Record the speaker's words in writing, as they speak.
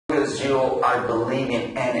Because you are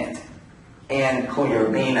believing in it and who you're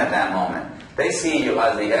being at that moment. They see you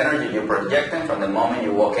as the energy you're projecting from the moment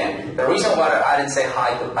you walk in. The reason why I didn't say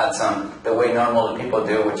hi to Hudson the way normal people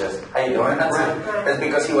do, which is, how you doing, Hudson? Is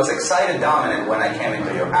because he was excited dominant when I came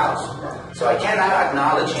into your house. So I cannot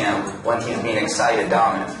acknowledge him when he's being excited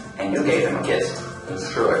dominant. And you gave him a kiss.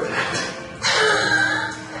 That's true.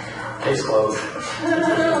 Case closed.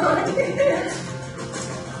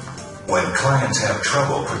 When clients have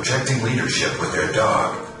trouble projecting leadership with their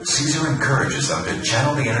dog, Caesar encourages them to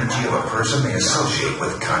channel the energy of a person they associate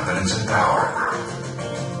with confidence and power.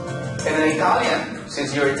 And in Italian,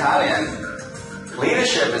 since you're Italian,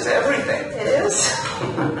 leadership is everything. It is.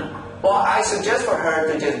 Well, I suggest for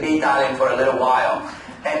her to just be Italian for a little while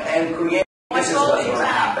and create this is what's going to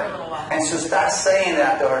happen. And to start saying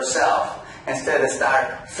that to herself instead of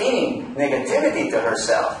start feeding negativity to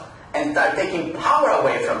herself and start taking power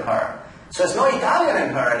away from her. So there's no Italian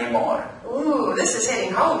in her anymore. Ooh, this is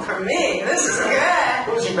hitting home for me. This is good.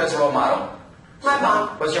 Who's your best role model? My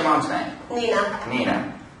mom. What's your mom's name? Nina.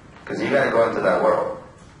 Nina. Because you got to go into that world.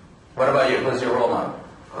 What about you? Who's your role model?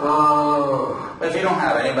 If you don't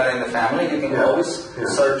have anybody in the family, you can always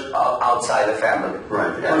search outside the family.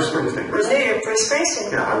 Right. Yeah. Bruce Springsteen. Bruce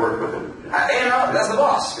Springsteen. Yeah, I worked with him. You know, that's the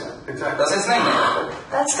boss. Yeah, exactly. That's his name.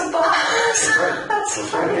 That's the boss. Right. That's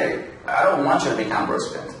funny. Okay. I don't want you to become Bruce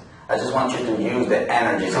Springsteen. I just want you to use the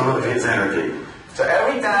energy. Some of his energy. So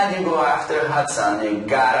every time you go after Hudson, you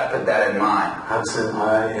gotta put that in mind. Hudson,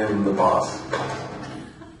 I am the boss.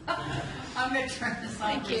 I'm going to turn this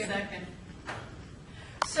on for a second.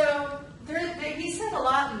 So he said a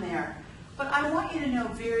lot in there, but I want you to know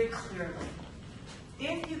very clearly,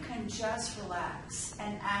 if you can just relax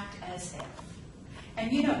and act as if.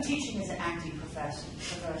 And you know, teaching is an acting profession.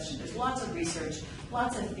 There's lots of research,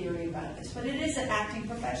 lots of theory about this, but it is an acting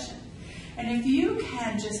profession. And if you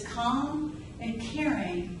can just calm and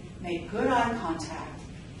caring, make good eye contact,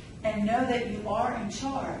 and know that you are in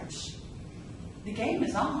charge, the game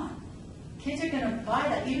is on. Kids are going to buy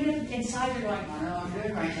that, even if inside you're going, I don't know what I'm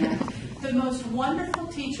doing right now. The most wonderful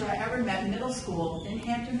teacher I ever met in middle school in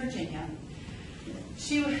Hampton, Virginia,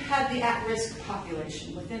 she had the at-risk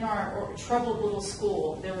population. Within our troubled little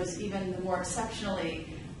school, there was even the more exceptionally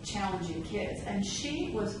challenging kids. And she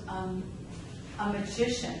was a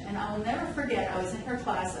magician. And I will never forget, I was in her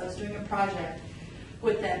class, I was doing a project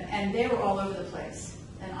with them, and they were all over the place.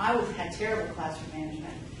 And I had terrible classroom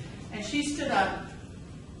management. And she stood up,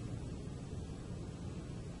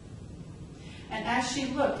 and as she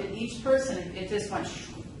looked at each person, it just went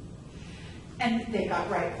shoo. And they got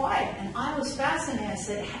right quiet. And I was fascinated. I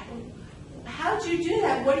said, how'd you do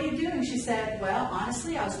that? What are you doing? She said, well,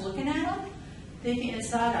 honestly, I was looking at them, thinking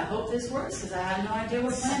inside, I hope this works, because I had no idea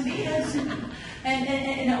what plan B is. and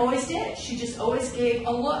it always did. She just always gave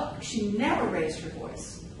a look. She never raised her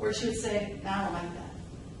voice. Or she would say, no, I don't like that.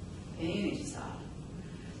 You need to stop.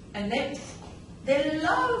 And they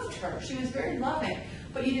loved her. She was very loving,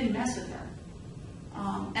 but you didn't mess with her.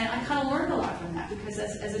 And I kind of learned a lot from that, because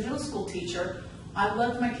as a middle school teacher, I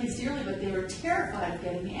loved my kids dearly, but they were terrified of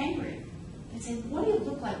getting me angry. They'd say, what do you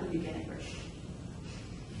look like when you get angry?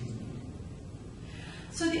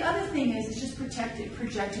 So the other thing is just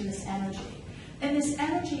projecting this energy. And this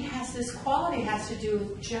energy this quality has to do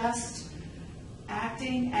with just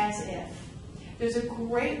acting as if. There's a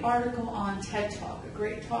great article on TED Talk, a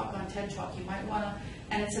great talk on TED Talk. You might want to,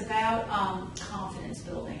 and it's about confidence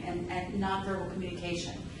building and nonverbal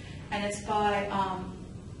communication. And it's by,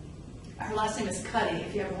 her last name is Cuddy,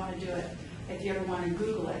 if you ever want to do it, if you ever want to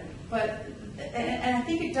Google it. But, and I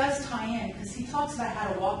think it does tie in, because he talks about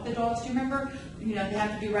how to walk the dogs. Do you remember? You know, they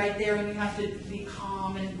have to be right there, and you have to be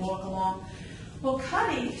calm and walk along. Well,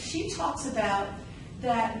 Cuddy, she talks about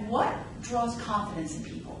that what draws confidence in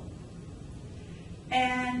people.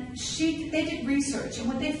 And they did research, and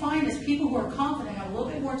what they find is people who are confident have a little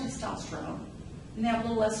bit more testosterone, and they have a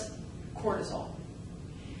little less cortisol.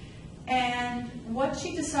 And what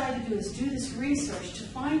she decided to do is do this research to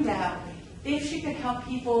find out if she could help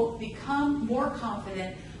people become more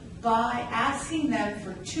confident by asking them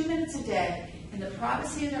for 2 minutes a day in the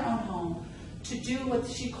privacy of their own home to do what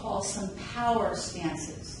she calls some power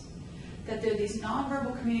stances. That they're these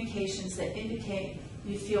nonverbal communications that indicate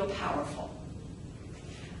you feel powerful.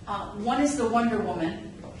 One is the Wonder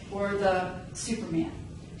Woman or the Superman.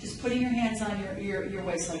 Just putting your hands on your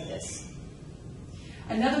waist like this.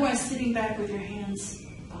 Another one is sitting back with your hands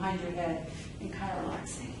behind your head and kind of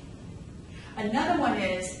relaxing. Another one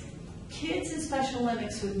is kids in Special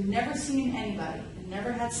Olympics who've never seen anybody and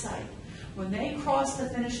never had sight. When they cross the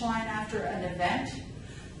finish line after an event,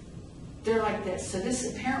 they're like this. So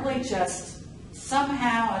this apparently just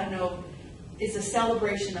somehow, I don't know, is a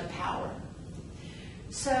celebration of power.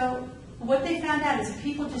 So what they found out is if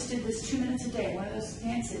people just did this 2 minutes a day, one of those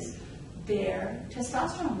dances, their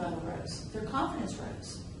testosterone level rose, their confidence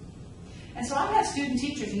rose. And so I had student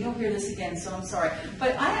teachers, and you'll hear this again, so I'm sorry,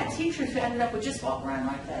 but I had teachers who ended up with just walk around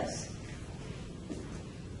like this.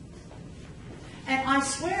 And I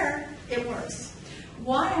swear it works.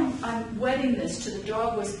 Why I'm wedding this to the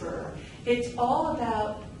dog whisperer, it is all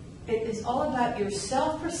about your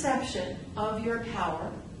self-perception of your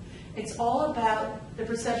power. It's all about the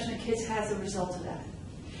perception that kids has as a result of that.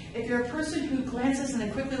 If you're a person who glances and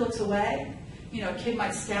then quickly looks away, you know, a kid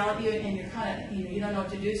might scowl at you and you're kind of, you don't know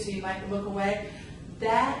what to do, so you might look away.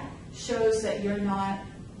 That shows that you're not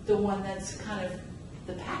the one that's kind of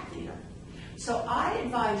the pack leader. So I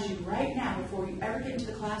advise you right now, before you ever get into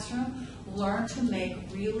the classroom, learn to make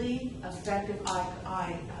really effective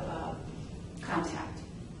eye contact.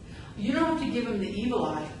 You don't have to give them the evil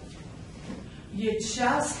eye. You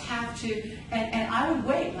just have to, and I would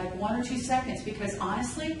wait like 1 or 2 seconds, because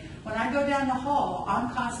honestly, when I go down the hall,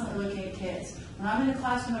 I'm constantly looking at kids. When I'm in the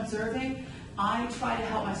classroom observing, I try to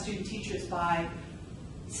help my student teachers by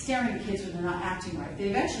staring at kids when they're not acting right. They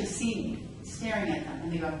eventually see me staring at them,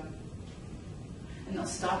 and they go, and they'll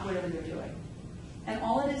stop whatever they're doing. And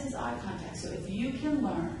all it is eye contact. So if you can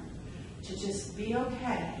learn to just be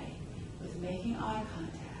okay with making eye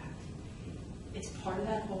contact, it's part of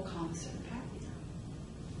that whole concept of happiness.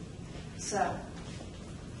 So,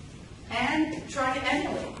 and try to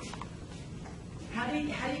emulate. How do you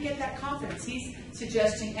get that confidence? He's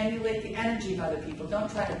suggesting emulate the energy of other people. Don't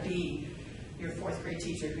try to be your 4th grade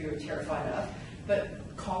teacher who you're terrified of, but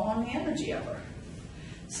call on the energy of her.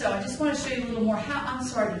 So I just want to show you a little more. I'm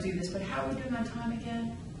sorry to do this, but how are we doing on time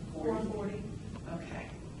again? 4:40. Okay.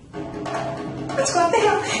 Let's go up the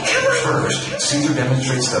hill. Come on. First, Caesar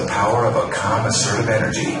demonstrates the power of a calm, assertive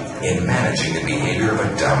energy in managing the behavior of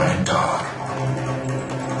a dominant dog.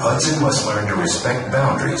 Hudson must learn to respect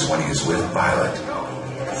boundaries when he's with Violet.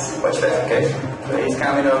 Watch that, okay? So he's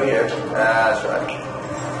coming over here. That's right.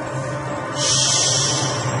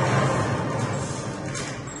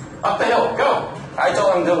 Up the hill, go! I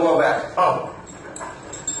told him to go back. Oh.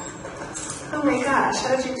 Oh my gosh,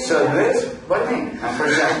 how did you do So that? this, what do you mean? I'm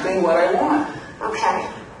projecting what I want. Okay.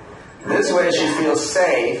 This way she feels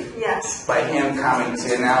safe Yes. by him coming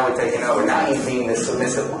to, now we're taking over. Now he's being the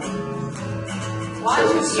submissive one. Watch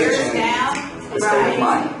So his he's ears switching down. instead of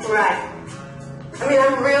mine. Right. I mean,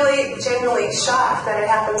 I'm really genuinely shocked that it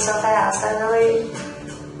happened so fast. I really,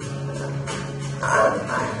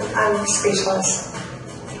 I'm speechless.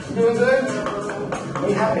 Doing good?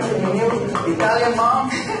 You happy with your new Italian mom?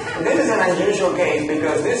 This is an unusual case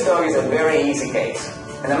because this dog is a very easy case.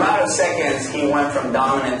 In a matter of seconds, he went from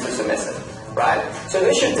dominant to submissive, right? So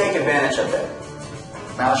they should take advantage of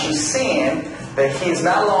it. Now she's seeing that he's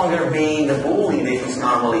no longer being the bully that he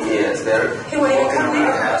normally is. They're He won't even come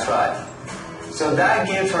near her. That's right. So that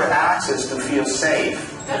gives her access to feel safe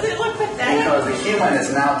Does it look pathetic? because the human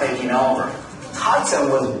is now taking over. Hudson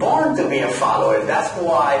was born to be a follower. That's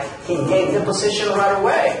why he gave the position right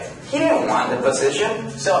away. He didn't want the position,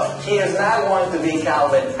 so he is not going to be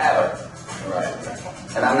Calvin ever.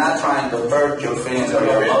 Right. And I'm not trying to hurt your feelings or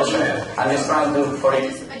your emotions. I'm just trying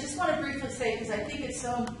to I just want to briefly say, because I think it's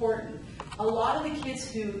so important, a lot of the kids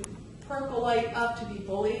who percolate up to be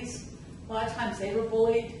bullies, a lot of times they were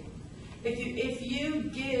bullied. If you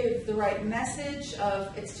give the right message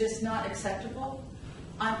of it's just not acceptable,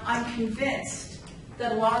 I'm convinced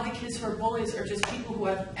that a lot of the kids who are bullies are just people who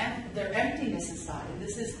have their emptiness inside. And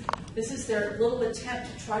this is their little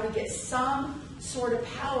attempt to try to get some sort of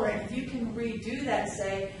power. And if you can redo that and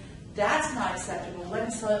say, that's not acceptable, let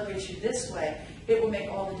me celebrate you this way, it will make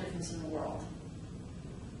all the difference in the world.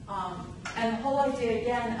 And the whole idea,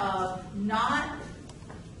 again, of not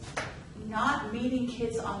meeting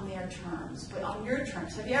kids on their terms, but on your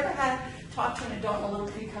terms. Have you ever talked to an adult and a little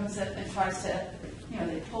kid comes up and tries to,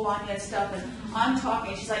 they pull on you and stuff, and I'm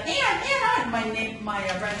talking, and she's like, Ann, my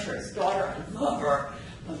renters daughter, I love her,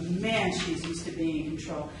 but man, she's used to being in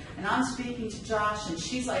control. And I'm speaking to Josh, and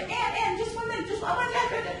she's like, Ann, just 1 minute, just 1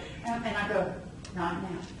 minute. And I go, not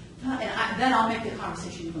now. And then I'll make the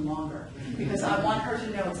conversation even longer, because I want her to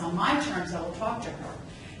know it's on my terms, I will talk to her.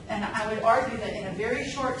 And I would argue that in a very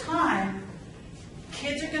short time,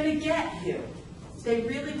 kids are going to get you. They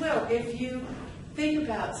really will, if you think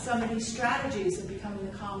about some of these strategies of becoming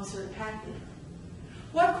the calm, assertive pack leader.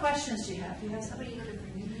 What questions do you have? Do you have something?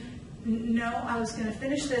 No, I was going to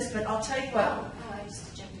finish this, but I'll tell you what. Oh, I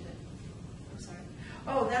just ejected it. I'm sorry.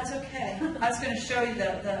 Oh, that's okay. I was going to show you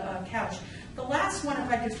the couch. The last one, if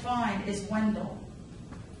I could find, is Wendell.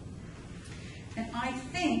 And I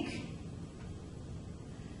think,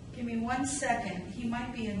 give me 1 second, he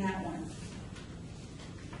might be in that one.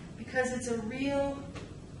 Because it's a real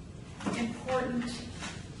important,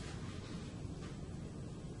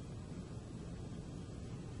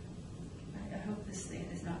 I hope this thing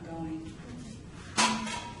is not going.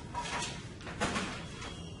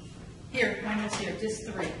 Here, mine is here, disc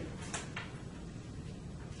 3.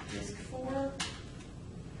 Disc 4,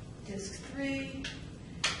 disc 3, and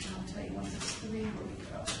I'll tell you once it's 3 where we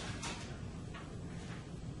go.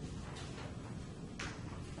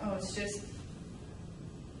 Oh, it's just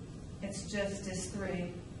disc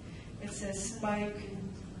 3. It says Spike,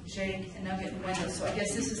 Jake, and Nugget and Wendell. So I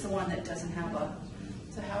guess this is the one that doesn't have a.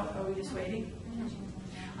 So how are we just waiting?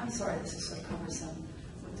 I'm sorry, this is so cumbersome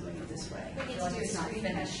with doing it this way. I feel like it's not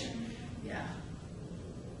finished. Yeah.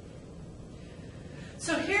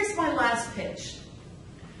 So here's my last pitch.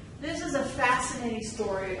 This is a fascinating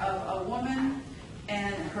story of a woman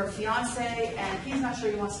and her fiance, and he's not sure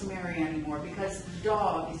he wants to marry anymore because the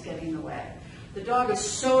dog is getting in the way. The dog is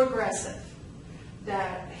so aggressive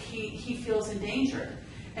that he feels endangered,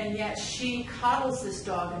 and yet she coddles this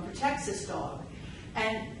dog and protects this dog.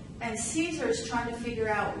 And Caesar is trying to figure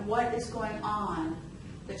out what is going on,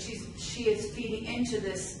 that she is feeding into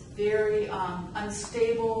this very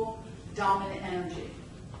unstable, dominant energy.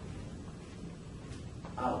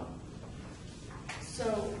 Oh,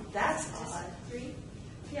 so that's odd. 3?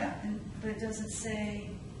 Yeah, but it doesn't say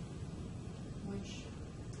which.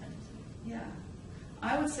 Yeah,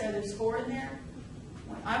 I would say there's 4 in there.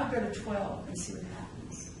 I would go to 12 and see what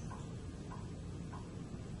happens.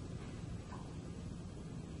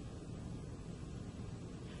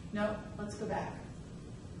 No, let's go back.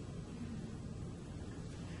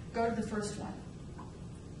 Go to the first one.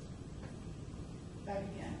 Back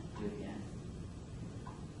again. Do it again.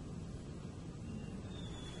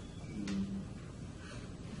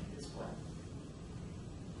 This one.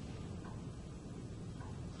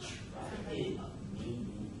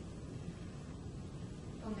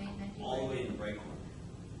 All the way in the right corner.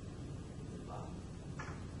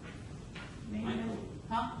 Michael.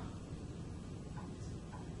 Huh?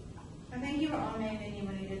 I think you were on Maine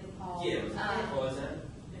when you did the poll. Yeah, what was that?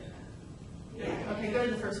 Yeah. Yeah. Okay, go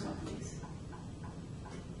to the first one, please.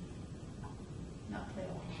 Not play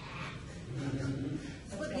all.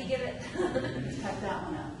 What did you give it? Type that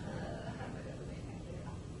one out.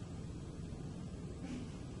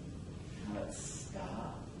 Let's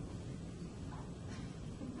stop.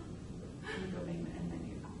 And go and then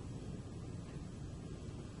you.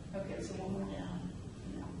 Okay, so one more down.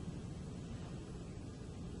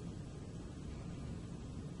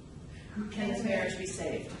 No. Can this marriage be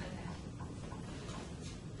saved?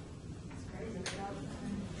 It's crazy. Without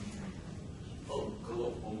Oh,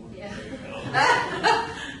 cool. One more. Yeah.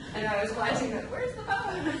 I know, I was watching it. Where's the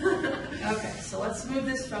phone? Okay, so let's move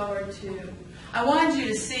this forward to. I wanted you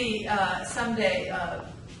to see someday.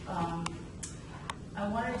 I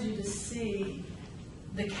wanted you to see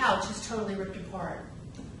the couch is totally ripped apart.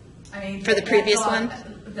 I mean, For the that previous dog- one?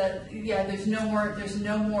 Yeah, there's no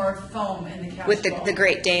more foam in the couch. With foam. the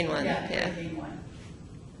Great Dane one. Yeah, the Yeah. Great Dane one.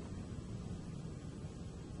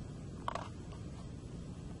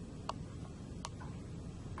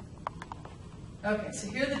 Okay, so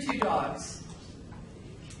here are the 2 dogs.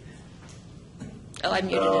 Oh, I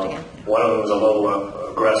muted it again. One of them was a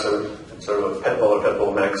little aggressive, sort of a pit bull or pit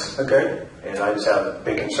bull mix. Okay. And I just have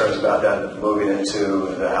big concerns about that moving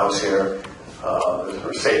into the house here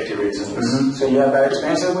for safety reasons. So you have bad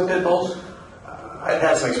experiences with pit bulls? I've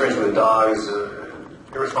had some experience with dogs,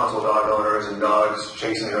 irresponsible dog owners and dogs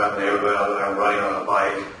chasing me around the neighborhood out there riding on a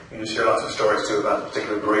bike. You just hear lots of stories too about a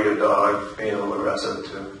particular breed of dog being a little aggressive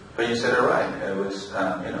too. But you said it right. It was,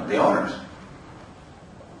 the owners.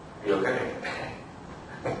 You okay?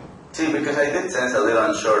 See, because I did sense a little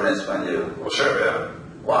unsureness when you. Well, sure, yeah.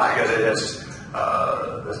 Why? Because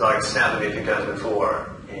this dog snapped at me a few times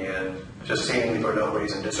before, and just seemingly for no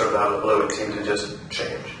reason, just sort of out of the blue, it seemed to just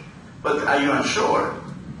change. But are you unsure?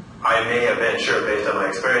 I may have been sure based on my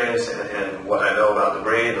experience and what I know about the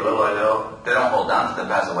breed, the little I know. They don't hold on to the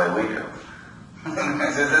past the way we do.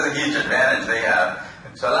 This is a huge advantage they have.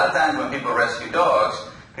 So a lot of times when people rescue dogs,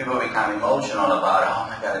 people become emotional about, oh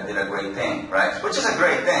my God, I did a great thing, right? Which is a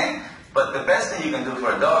great thing. But the best thing you can do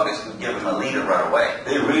for a dog is to give them a leader right away.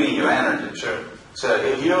 They're reading your energy. Sure. So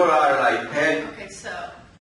if you are like pet, Okay, so